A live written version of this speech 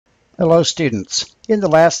Hello students. In the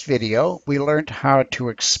last video we learned how to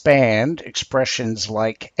expand expressions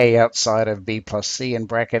like a outside of b plus c in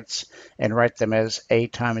brackets and write them as a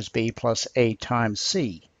times b plus a times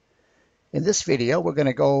c. In this video we're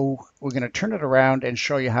going to turn it around and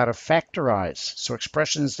show you how to factorize. So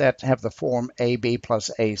expressions that have the form ab plus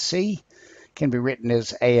ac can be written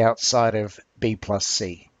as a outside of b plus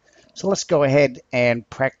c. So let's go ahead and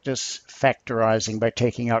practice factorizing by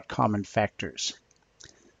taking out common factors.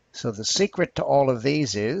 So the secret to all of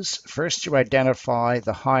these is first you identify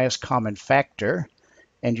the highest common factor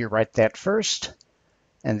and you write that first,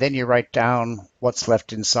 and then you write down what's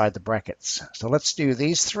left inside the brackets. So let's do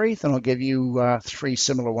these three, then I'll give you three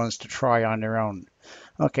similar ones to try on your own.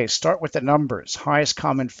 Okay, start with the numbers. Highest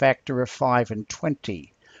common factor of 5 and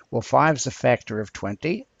 20. Well, 5 is a factor of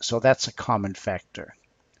 20, so that's a common factor.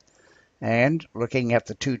 And looking at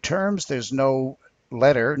the two terms, there's no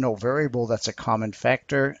letter, no variable that's a common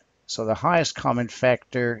factor. So the highest common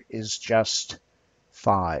factor is just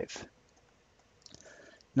 5.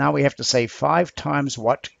 Now we have to say 5 times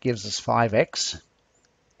what gives us 5x?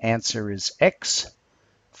 Answer is x.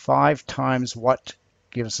 5 times what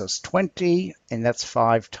gives us 20? And that's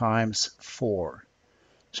 5 times 4.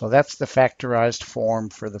 So that's the factorized form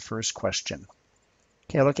for the first question.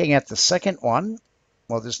 Okay, looking at the second one,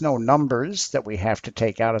 well, there's no numbers that we have to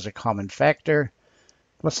take out as a common factor.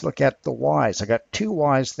 Let's look at the y's. I got 2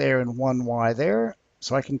 y's there and 1 y there,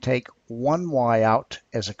 so I can take 1 y out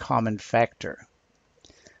as a common factor.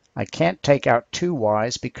 I can't take out 2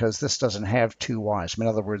 y's because this doesn't have 2 y's. In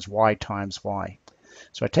other words, y times y.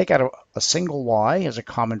 So I take out a single y as a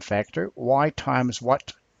common factor. Y times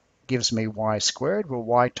what gives me y squared? Well,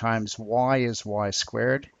 y times y is y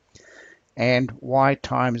squared. And y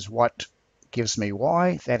times what gives me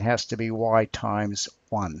y? That has to be y times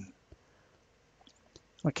 1.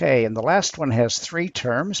 Okay, and the last one has 3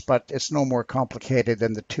 terms, but it's no more complicated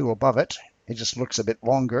than the 2 above it. It just looks a bit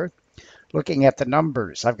longer. Looking at the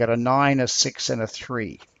numbers, I've got a 9, a 6, and a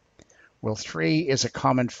 3. Well, 3 is a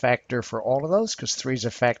common factor for all of those because 3 is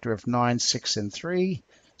a factor of 9, 6, and 3.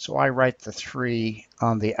 So I write the 3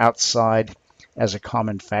 on the outside as a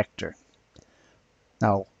common factor.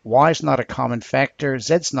 Now, y is not a common factor,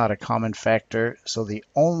 z is not a common factor, so the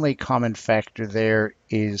only common factor there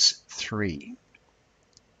is 3.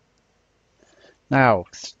 Now,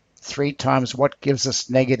 3 times what gives us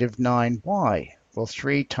negative 9y? Well,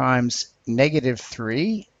 3 times negative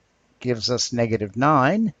 3 gives us negative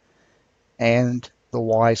 9, and the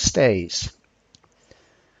y stays.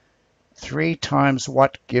 3 times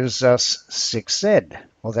what gives us 6z?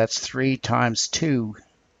 Well, that's 3 times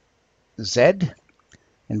 2z.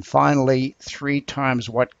 And finally, 3 times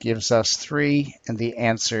what gives us 3, and the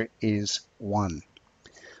answer is 1.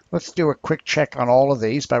 Let's do a quick check on all of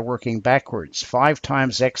these by working backwards. 5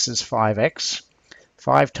 times x is 5x.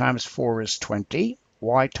 5 times 4 is 20.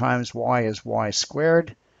 Y times y is y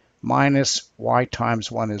squared. Minus y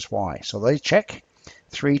times 1 is y. So they check.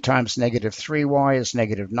 3 times negative 3y is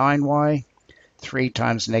negative 9y. 3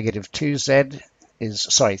 times negative 2z is,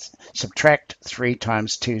 subtract 3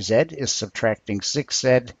 times 2z is subtracting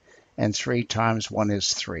 6z. And 3 times 1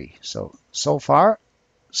 is 3. So far,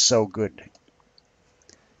 so good.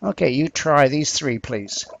 Okay, you try these 3,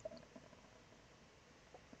 please.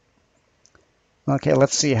 Okay,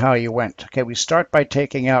 let's see how you went. Okay, we start by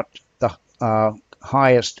taking out the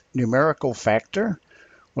highest numerical factor.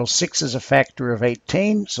 Well, 6 is a factor of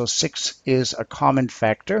 18, so 6 is a common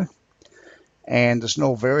factor. And there's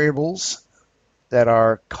no variables that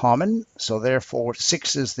are common, so therefore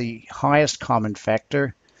 6 is the highest common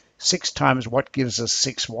factor. 6 times what gives us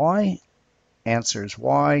 6y? Answer is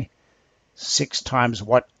y. 6 times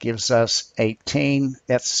what gives us 18?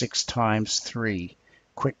 That's 6 times 3.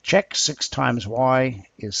 Quick check, 6 times y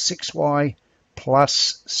is 6y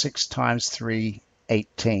plus 6 times 3,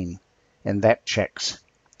 18. And that checks.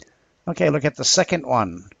 Okay, look at the second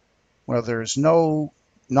one. Well, there's no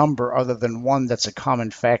number other than 1 that's a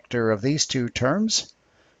common factor of these two terms.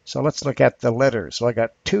 So let's look at the letters. So I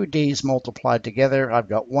got 2 d's multiplied together. I've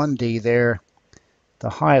got 1 d there. The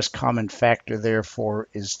highest common factor, therefore,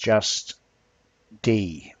 is just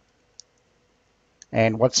d.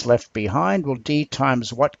 And what's left behind? Well, d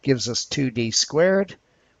times what gives us 2d squared?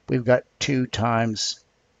 We've got 2 times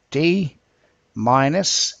d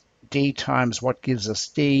minus d times what gives us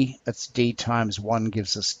d? That's d times 1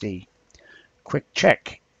 gives us d. Quick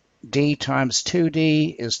check. D times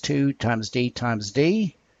 2d is 2 times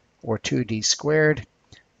d, or 2d squared,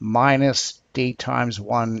 minus d times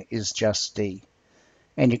 1 is just d.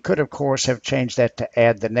 And you could, of course, have changed that to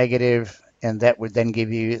add the negative, and that would then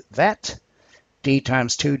give you that. D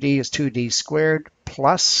times 2d is 2d squared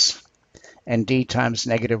plus and d times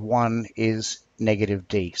negative 1 is negative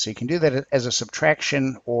d. So you can do that as a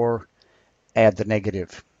subtraction or add the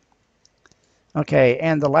negative. Okay,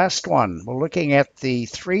 and the last one, we're looking at the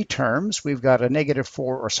three terms. We've got a negative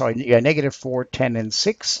 4, or sorry, yeah, negative 4, 10, and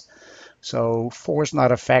 6. So 4 is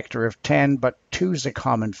not a factor of 10, but 2 is a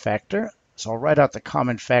common factor. So I'll write out the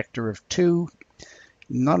common factor of 2.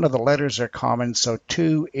 None of the letters are common, so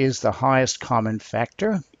 2 is the highest common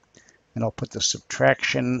factor. And I'll put the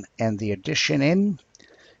subtraction and the addition in.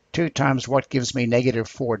 2 times what gives me negative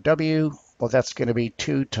 4w? Well, that's going to be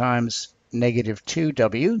 2 times negative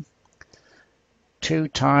 2w. 2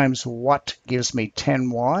 times what gives me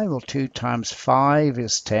 10y? Well, 2 times 5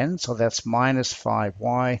 is 10, so that's minus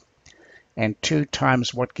 5y. And 2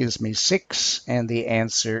 times what gives me 6? And the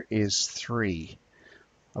answer is 3.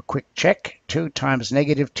 A quick check. 2 times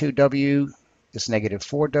negative 2w is negative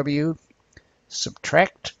 4w.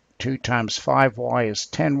 Subtract. 2 times 5y is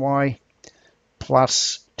 10y.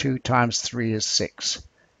 Plus 2 times 3 is 6.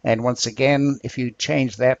 And once again, if you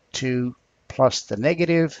change that to plus the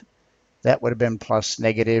negative, that would have been plus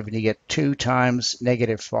negative, and you get 2 times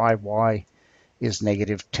negative 5y is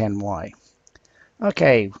negative 10y.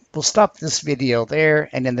 Okay, we'll stop this video there,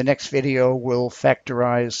 and in the next video, we'll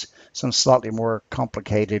factorize some slightly more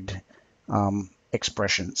complicated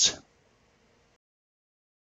expressions.